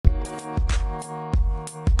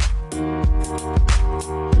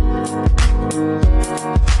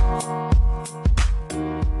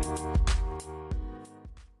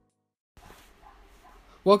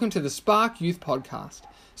Welcome to the Spark Youth Podcast.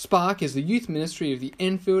 Spark is the youth ministry of the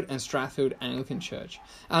Enfield and Strathfield Anglican Church.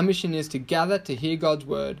 Our mission is to gather to hear God's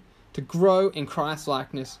word, to grow in Christ's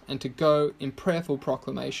likeness, and to go in prayerful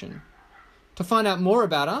proclamation. To find out more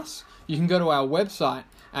about us, you can go to our website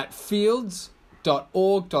at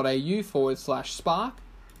fields.org.au/spark,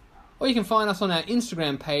 or you can find us on our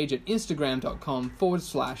Instagram page at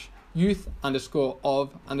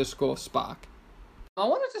instagram.com/youth_of_spark. I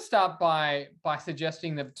wanted to start by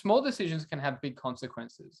suggesting that small decisions can have big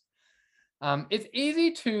consequences. It's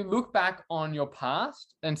easy to look back on your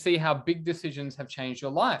past and see how big decisions have changed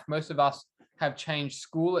your life. Most of us have changed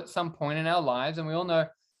school at some point in our lives, and we all know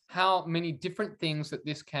how many different things that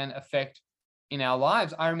this can affect in our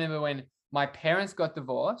lives. I remember when my parents got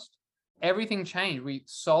divorced, everything changed. We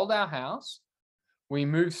sold our house, we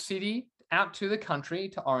moved city out to the country,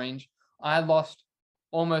 to Orange. I lost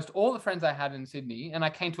almost all the friends I had in Sydney, and I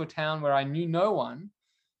came to a town where I knew no one,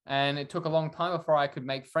 and it took a long time before I could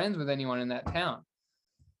make friends with anyone in that town.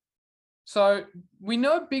 So we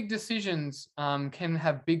know big decisions can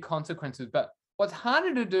have big consequences, but what's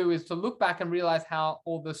harder to do is to look back and realize how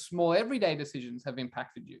all the small everyday decisions have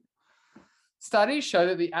impacted you. Studies show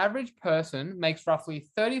that the average person makes roughly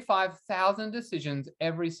 35,000 decisions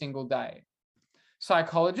every single day.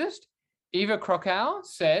 Psychologist Eva Krakow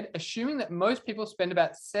said, assuming that most people spend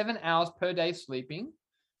about 7 hours per day sleeping,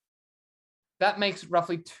 that makes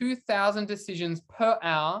roughly 2,000 decisions per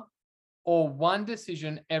hour, or one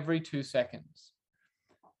decision every 2 seconds.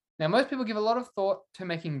 Now, most people give a lot of thought to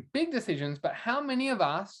making big decisions, but how many of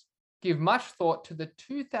us give much thought to the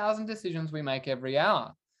 2,000 decisions we make every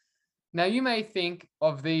hour? Now, you may think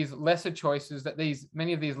of these lesser choices, that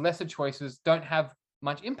many of these lesser choices don't have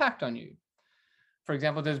much impact on you. For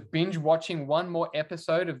example, does binge watching one more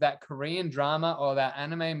episode of that Korean drama or that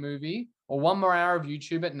anime movie or one more hour of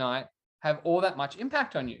YouTube at night have all that much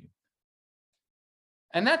impact on you?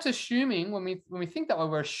 And that's assuming, when we think that way,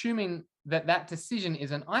 we're assuming that that decision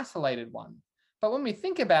is an isolated one. But when we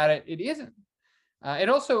think about it, it isn't. It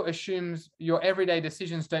also assumes your everyday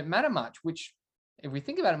decisions don't matter much, which, if we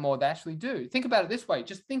think about it more, they actually do. Think about it this way,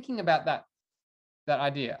 just thinking about that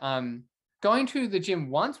idea. Going to the gym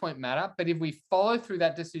once won't matter, but if we follow through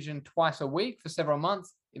that decision twice a week for several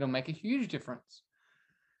months, it'll make a huge difference.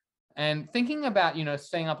 And thinking about,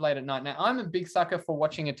 staying up late at night. Now, I'm a big sucker for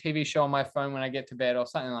watching a TV show on my phone when I get to bed or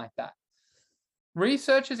something like that.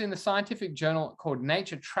 Researchers in the scientific journal called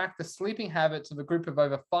Nature tracked the sleeping habits of a group of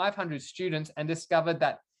over 500 students and discovered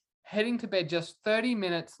that heading to bed just 30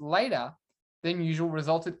 minutes later than usual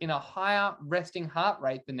resulted in a higher resting heart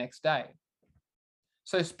rate the next day.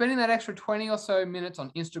 So spending that extra 20 or so minutes on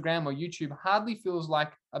Instagram or YouTube hardly feels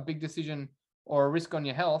like a big decision or a risk on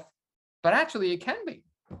your health, but actually it can be.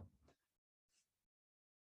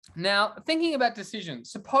 Now, thinking about decisions,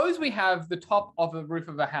 suppose we have the top of the roof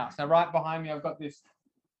of a house. Now, right behind me, I've got this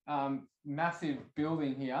massive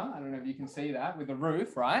building here. I don't know if you can see that with the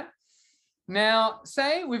roof, right? Now,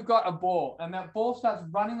 say we've got a ball and that ball starts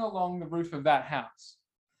running along the roof of that house.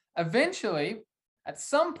 Eventually, at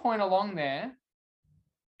some point along there,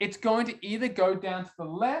 it's going to either go down to the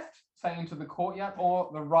left, say into the courtyard, or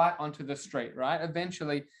the right onto the street, right?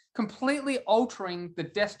 Eventually, completely altering the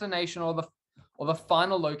destination or the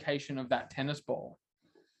final location of that tennis ball.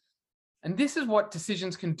 And this is what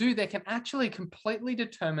decisions can do. They can actually completely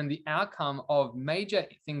determine the outcome of major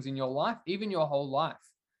things in your life, even your whole life.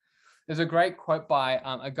 There's a great quote by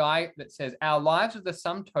a guy that says, our lives are the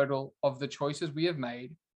sum total of the choices we have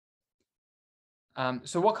made.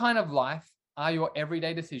 So what kind of life are your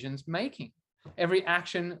everyday decisions making? Every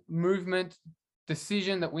action, movement,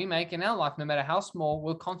 decision that we make in our life, no matter how small,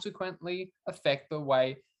 will consequently affect the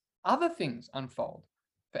way other things unfold.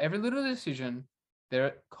 For every little decision, there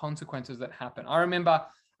are consequences that happen. I remember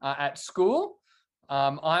at school,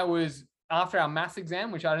 I was, after our maths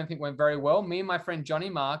exam, which I don't think went very well, me and my friend Johnny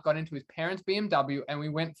Mark got into his parents' BMW and we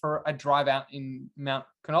went for a drive out in Mount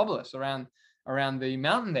Canobolas, around the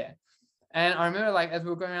mountain there. And I remember, as we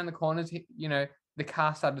were going around the corners, the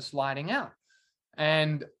car started sliding out.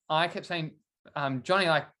 And I kept saying, Johnny,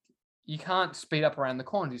 you can't speed up around the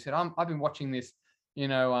corners. He said, I've been watching this,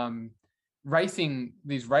 these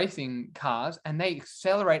racing cars, and they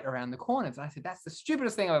accelerate around the corners. And I said, that's the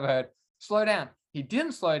stupidest thing I've ever heard. Slow down. He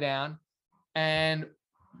didn't slow down. And,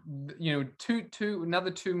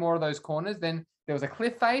 another two more of those corners. Then there was a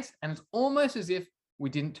cliff face, and it's almost as if we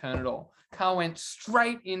didn't turn at all. Car went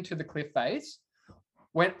straight into the cliff face,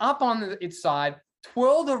 went up on its side,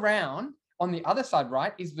 twirled around. On the other side,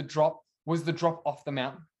 right, was the drop off the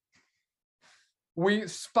mountain. We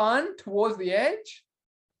spun towards the edge,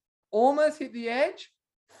 almost hit the edge,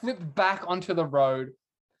 flipped back onto the road,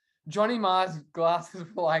 Johnny Marr's glasses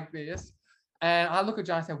were like this. And I look at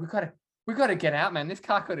Johnny and say, we got to get out, man. This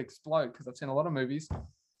car could explode, because I've seen a lot of movies.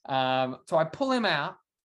 So I pull him out.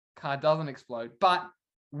 Car doesn't explode, but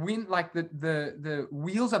like the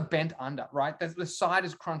wheels are bent under, right? The side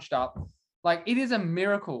is crunched up. Like, it is a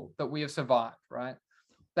miracle that we have survived, right?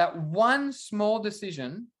 That one small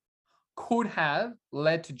decision could have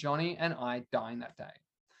led to Johnny and I dying that day.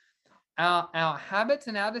 Our habits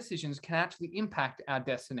and our decisions can actually impact our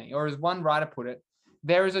destiny. Or as one writer put it,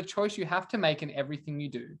 there is a choice you have to make in everything you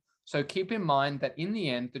do. So keep in mind that in the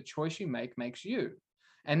end, the choice you make makes you.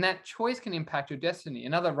 And that choice can impact your destiny.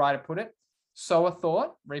 Another writer put it, sow a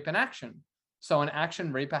thought, reap an action. Sow an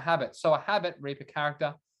action, reap a habit. Sow a habit, reap a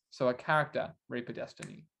character. Sow a character, reap a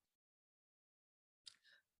destiny.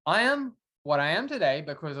 I am what I am today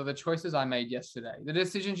because of the choices I made yesterday. The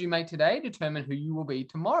decisions you make today determine who you will be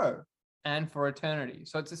tomorrow and for eternity.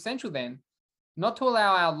 So it's essential then not to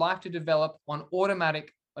allow our life to develop on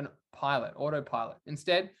autopilot.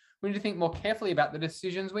 Instead, we need to think more carefully about the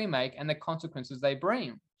decisions we make and the consequences they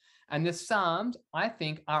bring. And the Psalms, I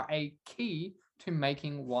think, are a key to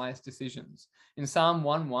making wise decisions. In Psalm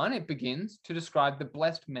 1:1, it begins to describe the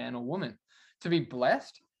blessed man or woman. To be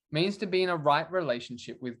blessed means to be in a right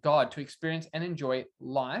relationship with God, to experience and enjoy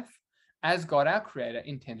life as God, our Creator,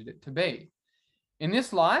 intended it to be. In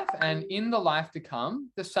this life and in the life to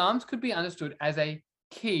come, the Psalms could be understood as a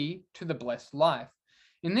key to the blessed life.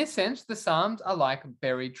 In this sense, the Psalms are like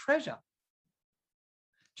buried treasure.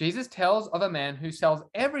 Jesus tells of a man who sells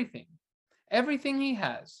everything he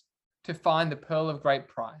has, to find the pearl of great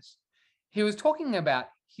price. He was talking about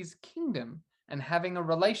his kingdom and having a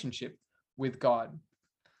relationship with God.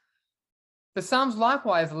 The Psalms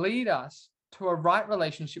likewise lead us to a right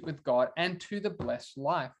relationship with God and to the blessed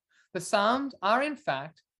life. The Psalms are, in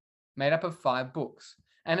fact, made up of 5 books,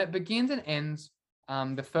 and it begins and ends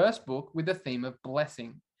the first book with the theme of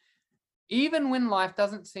blessing. Even when life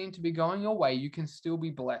doesn't seem to be going your way, you can still be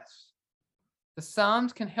blessed. The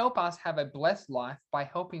Psalms can help us have a blessed life by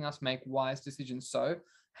helping us make wise decisions. So,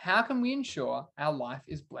 how can we ensure our life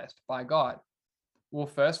is blessed by God? Well,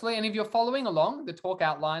 firstly, and if you're following along, the talk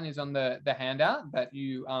outline is on the handout that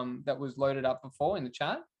that was loaded up before in the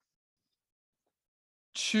chat.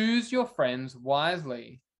 Choose your friends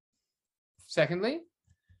wisely. Secondly,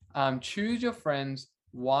 choose your friends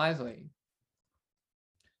wisely.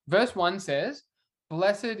 Verse 1 says,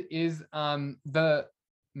 "Blessed is the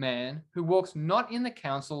man who walks not in the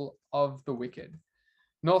counsel of the wicked,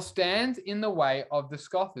 nor stands in the way of the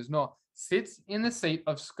scoffers, nor sits in the seat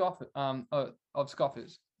of scoffers."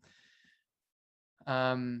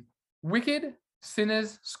 Wicked,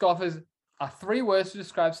 sinners, scoffers are 3 words to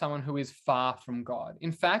describe someone who is far from God.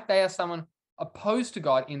 In fact, they are someone opposed to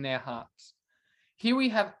God in their hearts. Here we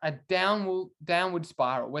have a downward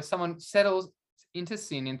spiral where someone settles into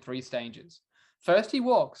sin in 3 stages. First, he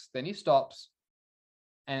walks, then he stops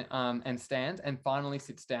and stands, and finally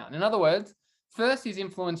sits down. In other words, first he's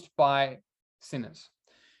influenced by sinners.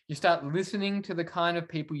 You start listening to the kind of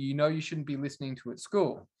people you know you shouldn't be listening to at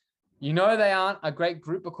school. You know they aren't a great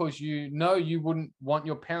group because you know you wouldn't want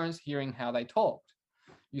your parents hearing how they talked.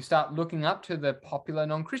 You start looking up to the popular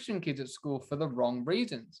non-Christian kids at school for the wrong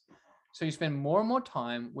reasons. So you spend more and more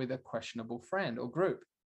time with a questionable friend or group.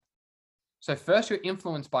 So first you're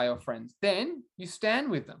influenced by your friends, then you stand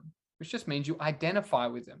with them, which just means you identify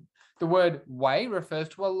with them. The word way refers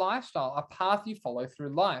to a lifestyle, a path you follow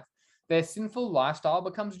through life. Their sinful lifestyle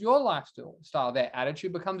becomes your lifestyle. Their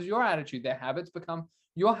attitude becomes your attitude. Their habits become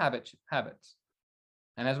your habits.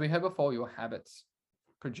 And as we heard before, your habits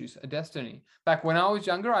produce a destiny. Back when I was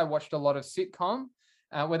younger, I watched a lot of sitcom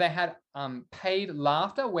where they had paid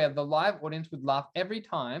laughter, where the live audience would laugh every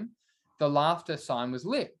time the laughter sign was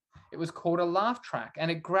lit. It was called a laugh track,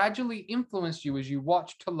 and it gradually influenced you as you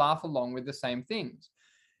watched to laugh along with the same things.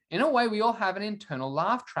 In a way, we all have an internal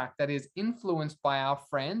laugh track that is influenced by our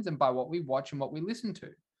friends and by what we watch and what we listen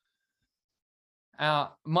to.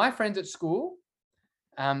 My friends at school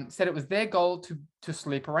said it was their goal to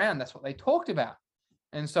sleep around. That's what they talked about.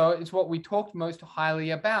 And so it's what we talked most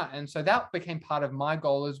highly about. And so that became part of my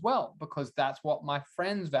goal as well, because that's what my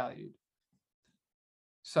friends valued.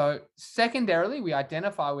 So secondarily, we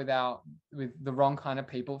identify with the wrong kind of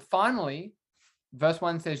people. Finally, verse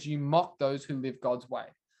 1 says, "You mock those who live God's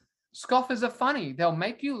way." Scoffers are funny. They'll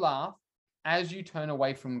make you laugh as you turn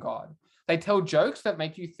away from God. They tell jokes that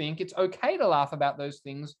make you think it's okay to laugh about those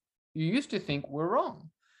things you used to think were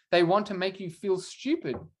wrong. They want to make you feel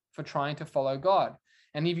stupid for trying to follow God.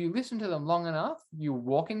 And if you listen to them long enough, you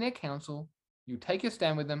walk in their counsel, you take your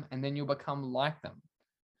stand with them, and then you'll become like them.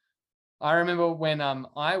 I remember when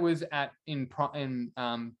I was in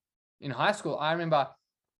in high school, I remember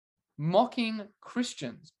mocking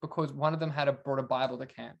Christians because one of them had brought a Bible to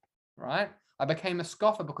camp, right? I became a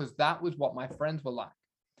scoffer because that was what my friends were like.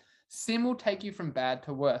 Sin will take you from bad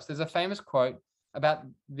to worse. There's a famous quote about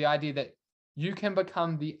the idea that you can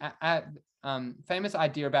become the famous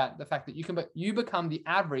idea about the fact that you become the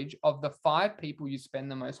average of the 5 people you spend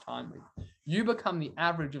the most time with. You become the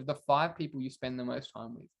average of the 5 people you spend the most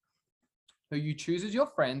time with. Who you choose as your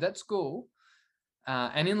friends at school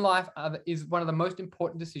and in life is one of the most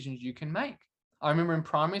important decisions you can make. I remember in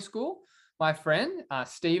primary school, my friend,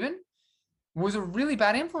 Stephen, was a really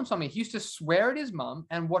bad influence on me. He used to swear at his mum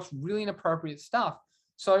and watch really inappropriate stuff.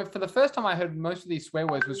 So for the first time I heard most of these swear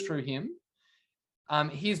words was through him.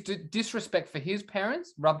 His disrespect for his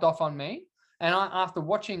parents rubbed off on me. And after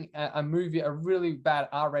watching a movie, a really bad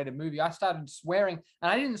R-rated movie, I started swearing.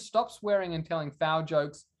 And I didn't stop swearing and telling foul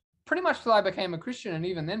jokes pretty much till I became a Christian. And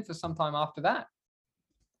even then for some time after that.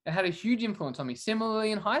 It had a huge influence on me.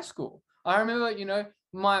 Similarly in high school, I remember,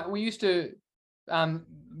 we used to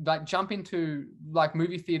like jump into like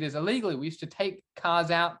movie theaters illegally. We used to take cars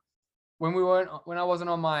out when I wasn't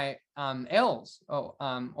on my L's or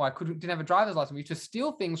I didn't have a driver's license. We used to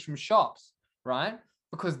steal things from shops, right?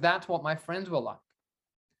 Because that's what my friends were like.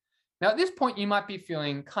 Now at this point, you might be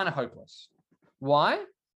feeling kind of hopeless. Why?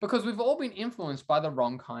 Because we've all been influenced by the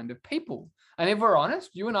wrong kind of people. And if we're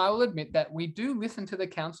honest, you and I will admit that we do listen to the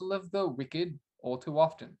counsel of the wicked all too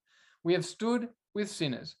often. We have stood with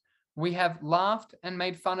sinners. We have laughed and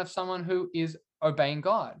made fun of someone who is obeying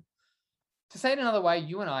God. To say it another way,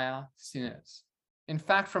 you and I are sinners. In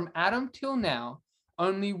fact, from Adam till now,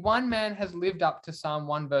 only one man has lived up to Psalm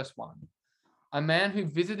 1 verse 1, a man who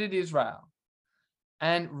visited Israel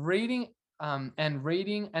and reading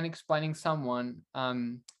and explaining someone,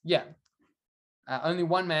 only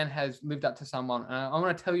one man has lived up to someone. I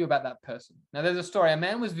want to tell you about that person. Now, there's a story. A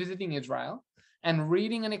man was visiting Israel and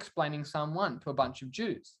reading and explaining Psalm 1 to a bunch of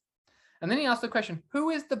Jews. And then he asked the question, who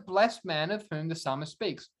is the blessed man of whom the psalmist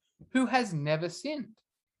speaks, who has never sinned?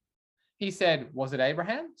 He said, was it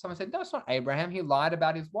Abraham? Someone said, no, it's not Abraham. He lied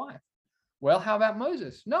about his wife. Well, how about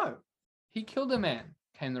Moses? No, he killed a man,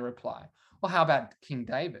 came the reply. Well, how about King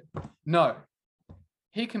David? No,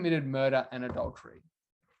 he committed murder and adultery.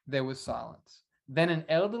 There was silence. Then an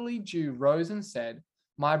elderly Jew rose and said,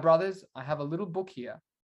 my brothers, I have a little book here.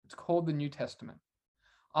 It's called the New Testament.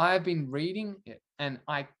 I have been reading it, and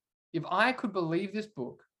if I could believe this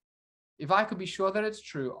book, if I could be sure that it's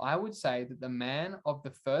true, I would say that the man of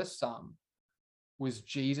the first psalm was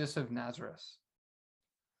Jesus of Nazareth.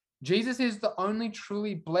 Jesus is the only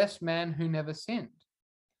truly blessed man who never sinned.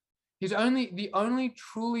 He's the only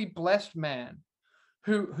truly blessed man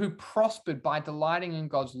who prospered by delighting in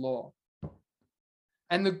God's law.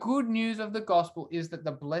 And the good news of the gospel is that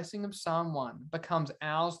the blessing of Psalm 1 becomes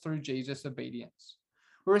ours through Jesus' obedience.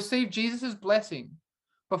 We receive Jesus' blessing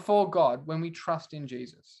before God when we trust in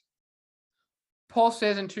Jesus. Paul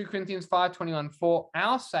says in 2 Corinthians 5:21, for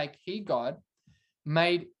our sake, he, God,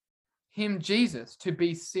 made him Jesus to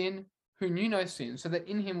be sin who knew no sin, so that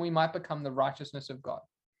in him we might become the righteousness of God.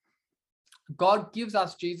 God gives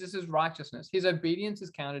us Jesus' righteousness. His obedience is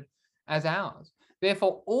counted as ours.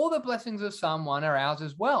 Therefore, all the blessings of Psalm 1 are ours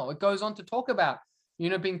as well. It goes on to talk about,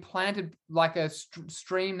 being planted like a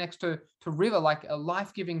stream next to river, like a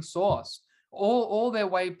life-giving source. All their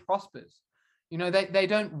way prospers. They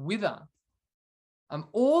don't wither.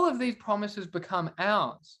 All of these promises become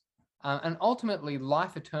ours and ultimately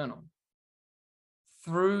life eternal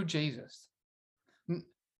through Jesus.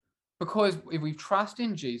 Because if we trust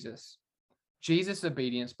in Jesus, Jesus'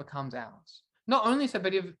 obedience becomes ours. Not only so,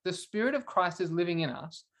 but if the Spirit of Christ is living in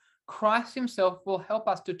us, Christ himself will help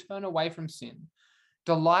us to turn away from sin,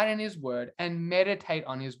 delight in his word, and meditate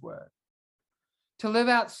on his word. To live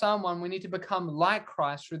out Psalm 1, we need to become like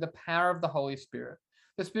Christ through the power of the Holy Spirit.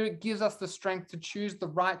 The Spirit gives us the strength to choose the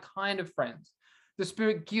right kind of friends. The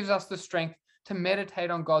Spirit gives us the strength to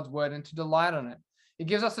meditate on God's word and to delight on it. It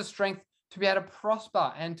gives us the strength to be able to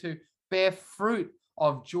prosper and to bear fruit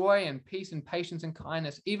of joy and peace and patience and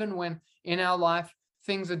kindness, even when in our life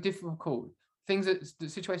things are difficult, the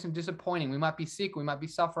situation is disappointing. We might be sick, we might be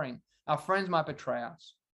suffering, our friends might betray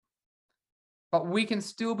us. But we can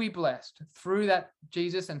still be blessed through that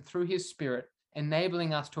Jesus and through his Spirit,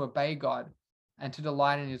 enabling us to obey God and to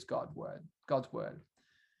delight in his God's word.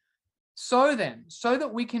 So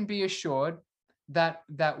that we can be assured that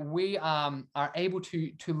we are able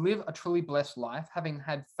to live a truly blessed life, having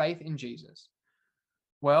had faith in Jesus.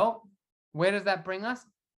 Well, where does that bring us?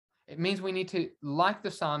 It means we need to, like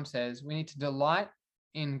the Psalm says, we need to delight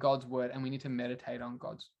in God's word and we need to meditate on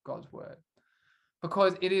God's word.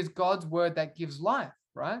 Because it is God's word that gives life,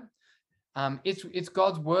 right? It's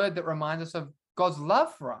God's word that reminds us of God's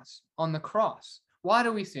love for us on the cross. Why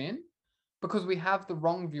do we sin? Because we have the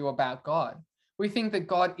wrong view about God. We think that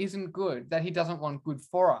God isn't good, that he doesn't want good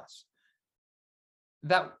for us,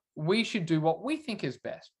 that we should do what we think is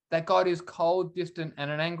best, that God is cold, distant, and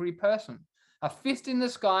an angry person, a fist in the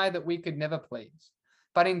sky that we could never please.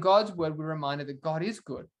 But in God's word, we're reminded that God is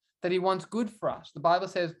good, that he wants good for us. The Bible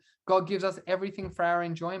says God gives us everything for our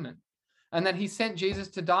enjoyment, and that he sent Jesus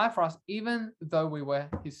to die for us, even though we were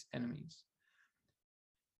his enemies.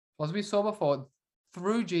 As we saw before,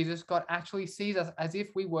 through Jesus, God actually sees us as if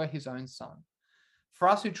we were his own son. For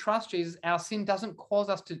us who trust Jesus, our sin doesn't cause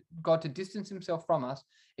God to distance himself from us.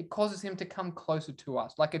 It causes him to come closer to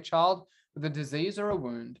us. Like a child with a disease or a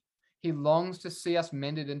wound, he longs to see us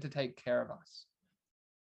mended and to take care of us.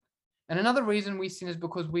 And another reason we sin is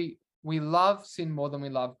because we love sin more than we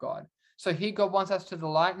love God. So here God wants us to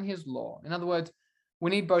delight in his law. In other words, we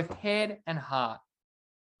need both head and heart.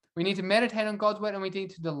 We need to meditate on God's word, and we need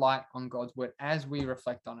to delight on God's word as we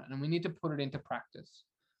reflect on it. And we need to put it into practice.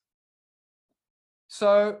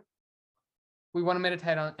 So we want to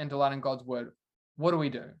meditate on and delight in God's word. What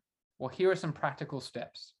do? Well, here are some practical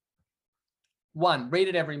steps. 1, read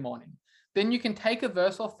it every morning. Then you can take a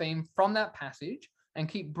verse or theme from that passage and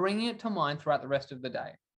keep bringing it to mind throughout the rest of the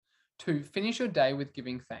day. 2, finish your day with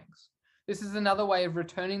giving thanks. This is another way of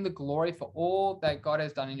returning the glory for all that God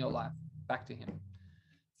has done in your life back to him.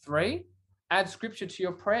 3, add scripture to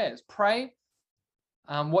your prayers. Pray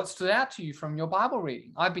what stood out to you from your Bible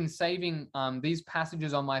reading. I've been saving these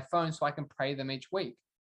passages on my phone so I can pray them each week.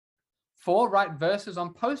 4, write verses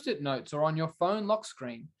on post-it notes or on your phone lock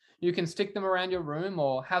screen. You can stick them around your room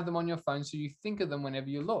or have them on your phone so you think of them whenever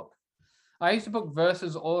you look. I used to put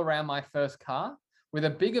verses all around my first car with a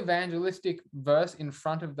big evangelistic verse in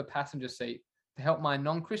front of the passenger seat to help my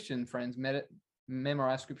non-Christian friends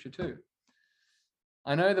memorize scripture too.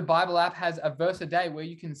 I know the Bible app has a verse a day where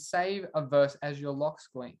you can save a verse as your lock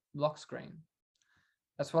screen.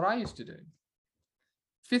 That's what I used to do.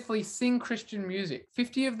 5thly, sing Christian music.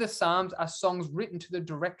 50 of the Psalms are songs written to the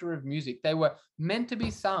director of music. They were meant to be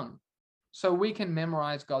sung so we can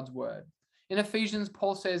memorize God's word. In Ephesians,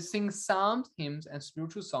 Paul says, sing psalms, hymns, and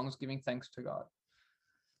spiritual songs giving thanks to God.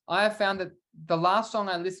 I have found that the last song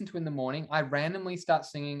I listen to in the morning, I randomly start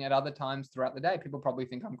singing at other times throughout the day. People probably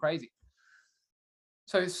think I'm crazy.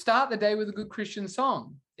 So start the day with a good Christian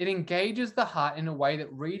song. It engages the heart in a way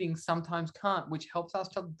that reading sometimes can't, which helps us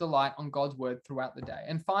to delight on God's word throughout the day.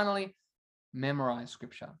 And finally, memorize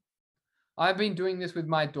scripture. I've been doing this with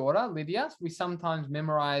my daughter, Lydia. We sometimes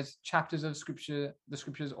memorize chapters of scripture, the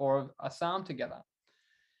scriptures, or a psalm together.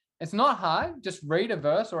 It's not hard. Just read a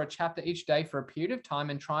verse or a chapter each day for a period of time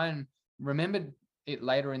and try and remember it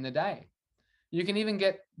later in the day. You can even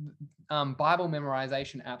get Bible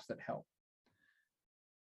memorization apps that help.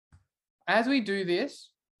 As we do this,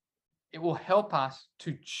 it will help us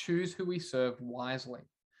to choose who we serve wisely.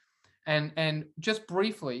 And just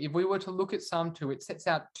briefly, if we were to look at Psalm 2, it sets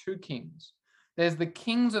out 2 kings. There's the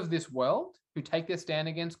kings of this world who take their stand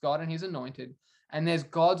against God and his anointed, and there's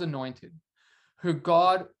God's anointed, who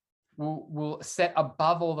God will set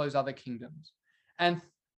above all those other kingdoms, and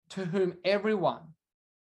to whom everyone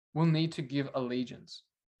will need to give allegiance.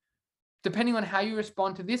 Depending on how you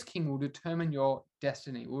respond to this king will determine your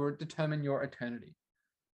destiny, will determine your eternity.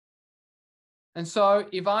 And so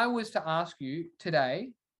if I was to ask you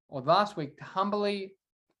today or last week to humbly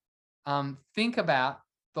think about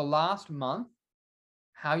the last month,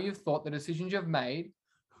 how you've thought the decisions you've made,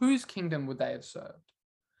 whose kingdom would they have served?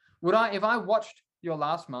 If I watched your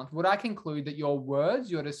last month, would I conclude that your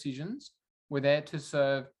words, your decisions were there to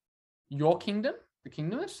serve your kingdom, the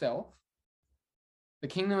kingdom of self, the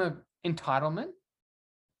kingdom of entitlement?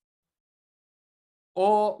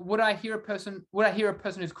 Or would I hear a person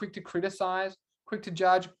who's quick to criticize, quick to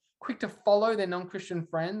judge, quick to follow their non-Christian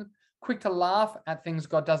friends, quick to laugh at things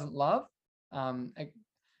God doesn't love, and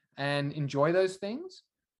enjoy those things,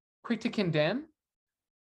 quick to condemn,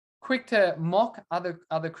 quick to mock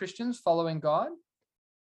other Christians following God?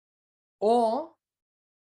 Or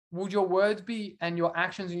would your words be and your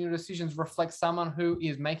actions and your decisions reflect someone who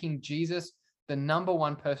is making Jesus the number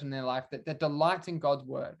one person in their life, that delights in God's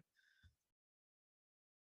word,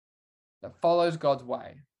 that follows God's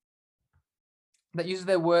way, that uses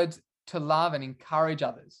their words to love and encourage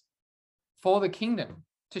others for the kingdom,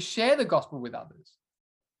 to share the gospel with others?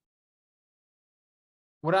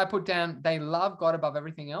 Would I put down they love God above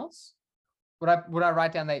everything else? Would I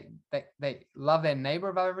write down they love their neighbor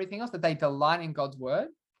above everything else, that they delight in God's word?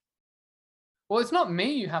 Well, it's not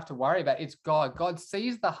me you have to worry about. It's God. God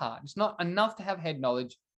sees the heart. It's not enough to have head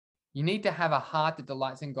knowledge. You need to have a heart that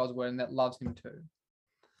delights in God's word and that loves him too.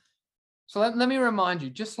 So let me remind you,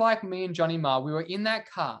 just like me and Johnny Marr, we were in that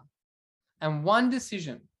car, and one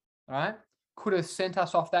decision, all right, could have sent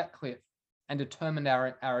us off that cliff and determined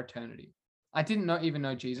our eternity. I didn't even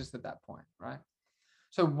know Jesus at that point, right?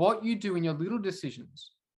 So what you do in your little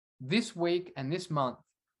decisions this week and this month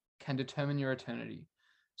can determine your eternity.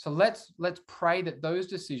 So let's pray that those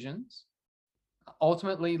decisions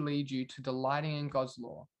ultimately lead you to delighting in God's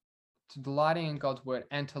law, to delighting in God's word,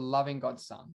 and to loving God's Son.